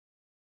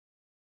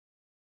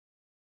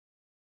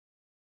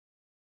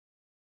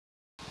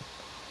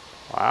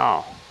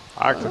Wow.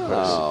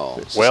 Octopus.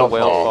 Oh. Whale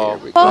Whale fall.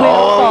 fall.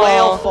 Oh,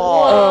 whale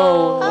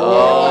fall.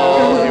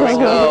 Oh, here we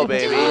go, Dude.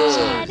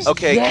 baby.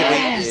 Okay,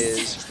 That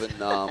is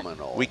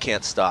phenomenal. we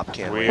can't stop,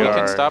 can we? We You can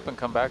are- stop and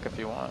come back if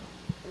you want.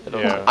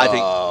 Yeah. I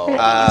think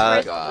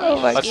Oh,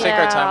 my Let's take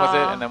our time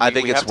with it, and then I we,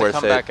 think we it's have to worth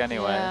come it. back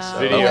anyway. Yeah. So.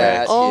 Video.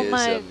 That Oh is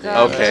my amazing.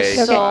 god. Okay.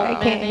 There's so I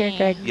can't hear many.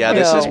 Greg. yeah,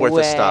 this is No worth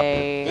a stop.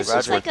 way. This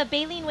That's looks like worth- a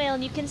baleen whale,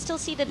 and you can still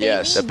see the baleen.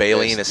 Yes. The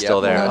baleen is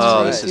still there. That's Oh,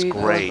 right. this is 3,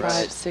 4, great.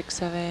 5, 6,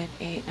 7,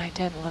 8, 9,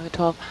 10, 11,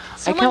 12.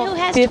 Someone I who count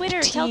has 15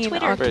 Twitter, tell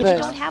Twitter if you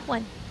octopus. don't have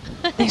one.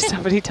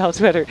 Somebody tell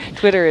Twitter.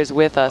 Twitter is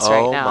with us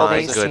right Oh now. my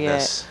They see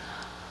goodness.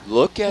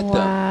 Look at them.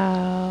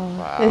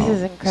 Wow. This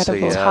is incredible. So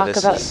yeah, Talk this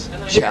about is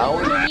Shall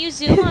we? When you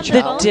zoom on The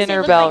the bones, dinner they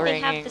look bell like they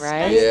have ringing, the right?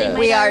 scars they Yeah. might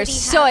We are already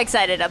so have.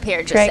 excited up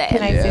here, just Greg, saying.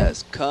 can I zoom?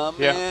 Yes, come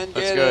Yeah, and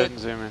let's get go ahead it. and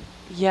zoom in.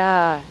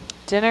 Yeah,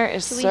 dinner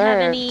is Do we have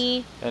served.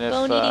 any And if,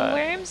 bone-eating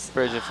worms?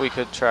 Bridge, if we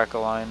could track a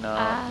line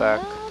back.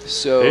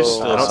 So There's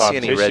still I don't soft see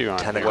any tissue red on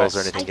tentacles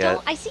or here. anything I yet.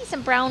 don't. I see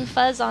some brown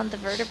fuzz on the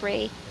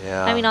vertebrae.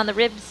 Yeah. I mean, on the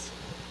ribs.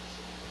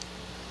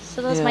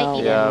 So those might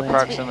be Yeah, the ones we-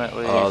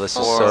 approximately. Oh, this is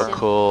full so zoom.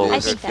 cool. I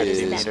This think that is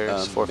is them.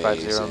 meters,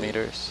 450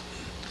 meters.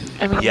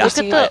 I mean, Yeah. look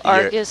at You're- the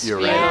Argus you're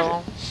view.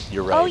 right.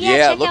 You're right. Oh, yeah,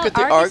 yeah, check look out at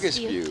the Argus Argus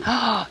view. view.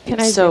 Can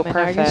It's I so zoom in,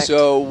 Argus? perfect.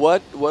 So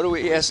what do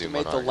we Zoom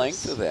estimate on the Argus.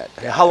 length of that?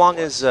 How long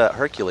is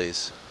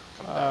Hercules?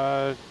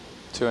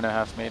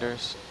 2.5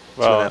 meters.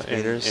 Well, 2.5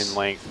 meters. in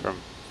length from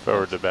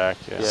forward to back.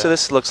 Yeah. So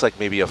this looks like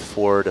maybe a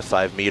 4 to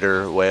 5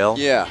 meter whale.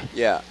 Yeah,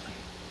 yeah,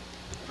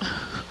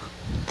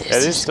 Yeah,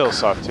 there's still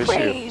soft tissue.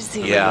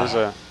 Crazy. Yeah. There's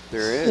a,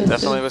 there is.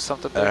 Definitely was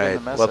something All big in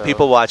right. the meso. Well,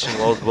 people watching,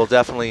 we'll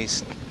definitely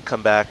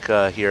come back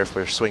here if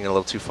we're swinging a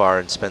little too far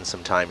and spend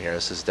some time here.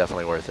 This is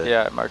definitely worth it.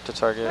 Yeah, mark the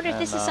target. I wonder if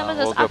this and, is some of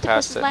we'll those go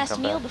past octopus' it and last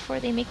come meal back. before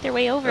they make their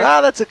way over.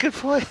 Ah, that's a good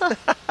point.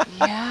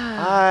 Yeah.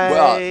 Hi.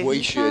 Well,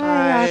 we should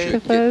Hi, get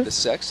octopus. the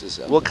sexes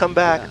up. We'll come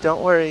back. Yeah.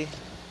 Don't worry.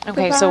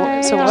 Okay, so Goodbye.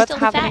 what's Still the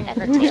fat happening? at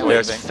the for tail.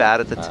 There's Amazing. fat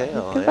at the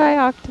tail. Goodbye,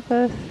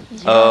 octopus.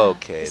 Yeah.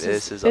 Okay, This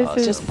this is this awesome.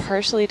 is- Just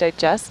partially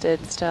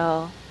digested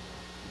still.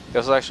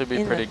 This will actually be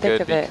In the pretty thick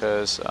good of it.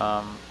 because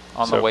on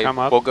So the way come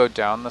up. we'll go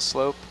down the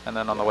slope, and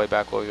then on the way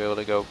back we'll be able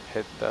to go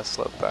hit the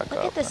slope back Look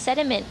up. at the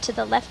sediment to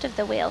the left of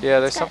the whale. Yeah,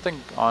 It's there's got-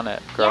 something on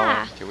it growing.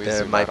 Yeah.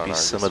 There might be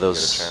some of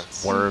those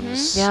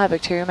worms. Yeah,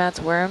 bacteria mats,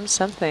 worms,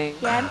 something.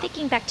 Yeah, I'm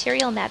thinking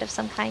bacterial mat of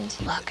some kind.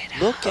 Look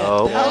at Look at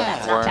Oh. Oh, that.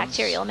 that's not Worms.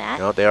 bacterial mat.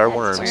 No, they are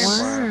That's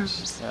worms.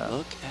 worms. Yeah.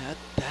 Look at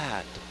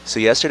that. So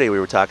yesterday we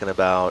were talking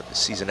about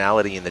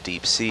seasonality in the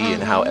deep sea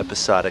and how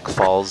episodic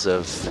falls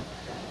of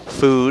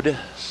food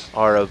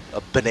are a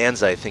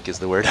bonanza, I think is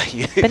the word I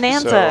use.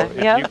 Bonanza, so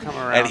if yep. you come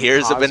around And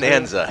here's a positive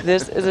bonanza.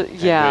 This is a, and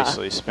yeah.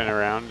 basically spin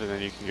around, and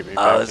then you can get me Oh,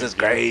 back this in is view.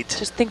 great.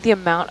 Just think the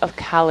amount of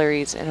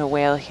calories in a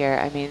whale here.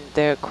 I mean,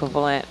 the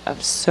equivalent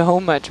of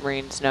so much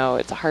marine snow.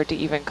 It's hard to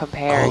even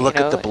compare. Oh, look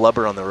you know? at the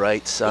blubber on the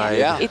right side.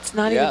 Yeah. It's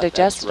not Yeah, even that's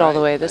digested all the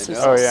right. way. I This is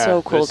know. Oh, yeah.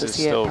 so cool This to is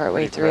see it still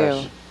partway pretty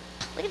fresh. through.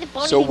 Look at the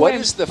bone So what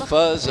worm. is the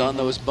fuzz on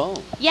those bones?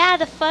 Yeah,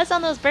 the fuzz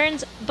on those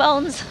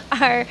bones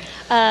are,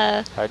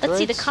 let's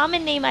see, the Hydroids?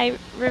 common name I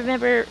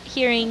remember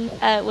hearing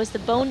was the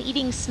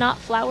bone-eating snot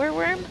flower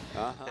worm.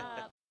 Uh-huh.